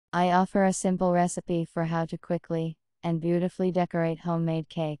I offer a simple recipe for how to quickly and beautifully decorate homemade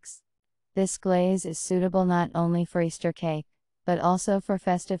cakes. This glaze is suitable not only for Easter cake, but also for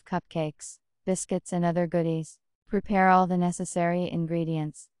festive cupcakes, biscuits and other goodies. Prepare all the necessary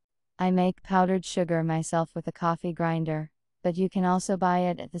ingredients. I make powdered sugar myself with a coffee grinder, but you can also buy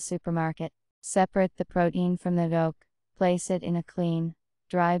it at the supermarket. Separate the protein from the yolk. Place it in a clean,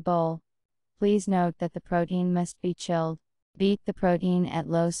 dry bowl. Please note that the protein must be chilled. Beat the protein at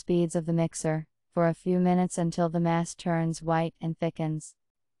low speeds of the mixer for a few minutes until the mass turns white and thickens.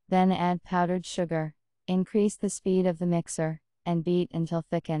 Then add powdered sugar. Increase the speed of the mixer and beat until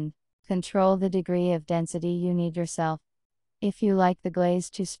thickened. Control the degree of density you need yourself. If you like the glaze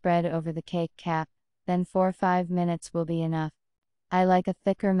to spread over the cake cap, then 4-5 minutes will be enough. I like a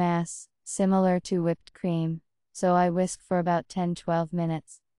thicker mass, similar to whipped cream, so I whisk for about 10-12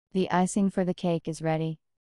 minutes. The icing for the cake is ready.